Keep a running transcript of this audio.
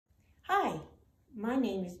My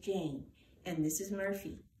name is Jane, and this is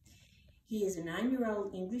Murphy. He is a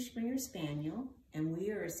 9-year-old English Springer Spaniel, and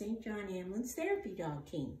we are a St. John Ambulance therapy dog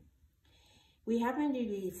team. We happen to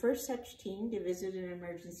be the first such team to visit an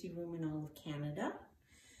emergency room in all of Canada.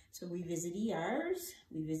 So we visit ERs,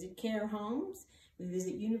 we visit care homes, we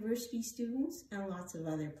visit university students, and lots of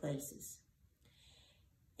other places.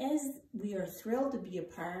 As we are thrilled to be a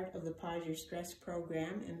part of the PAWSYourStress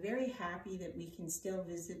program and very happy that we can still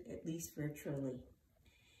visit at least virtually.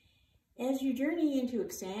 As you journey into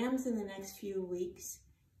exams in the next few weeks,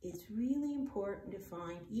 it's really important to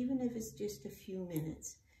find, even if it's just a few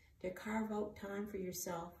minutes, to carve out time for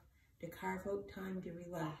yourself, to carve out time to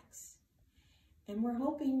relax. And we're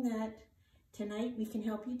hoping that tonight we can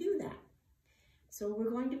help you do that. So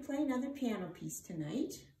we're going to play another piano piece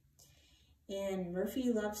tonight. And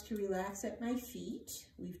Murphy loves to relax at my feet.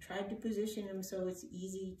 We've tried to position him so it's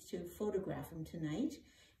easy to photograph him tonight.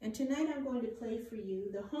 And tonight I'm going to play for you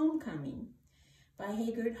The Homecoming by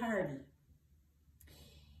Hagood.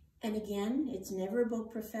 And again, it's never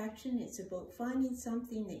about perfection. It's about finding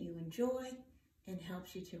something that you enjoy and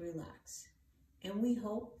helps you to relax. And we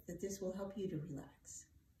hope that this will help you to relax.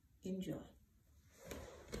 Enjoy.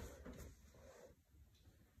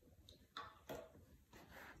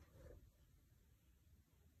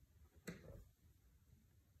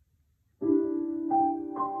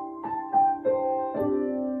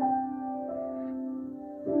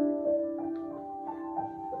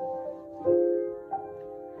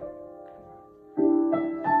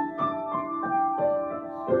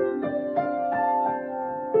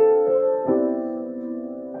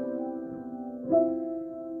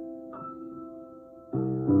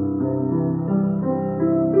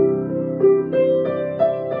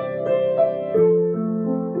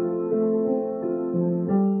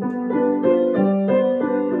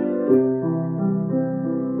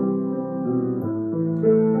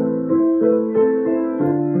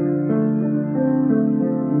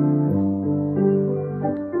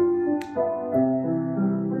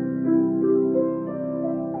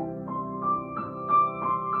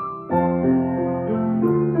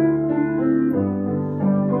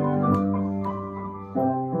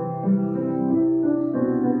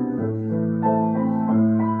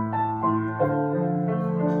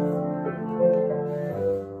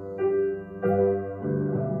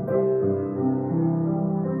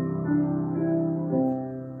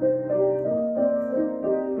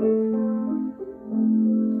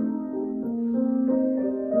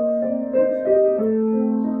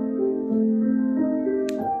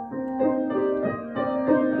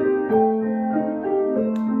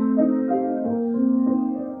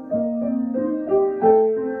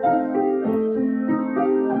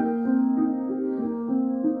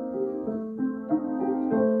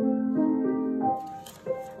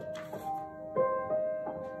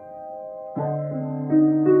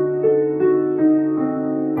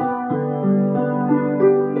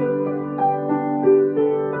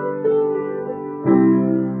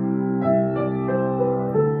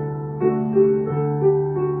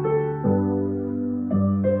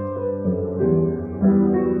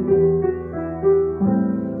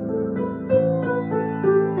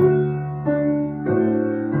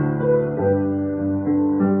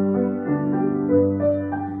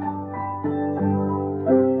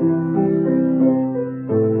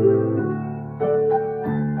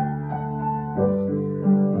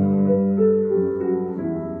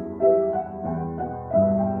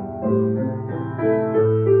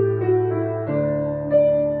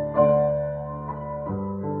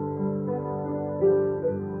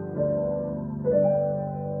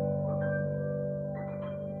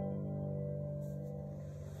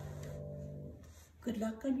 Good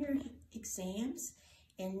luck on your exams,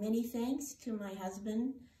 and many thanks to my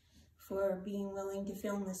husband for being willing to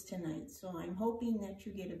film this tonight. So I'm hoping that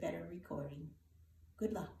you get a better recording.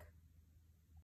 Good luck.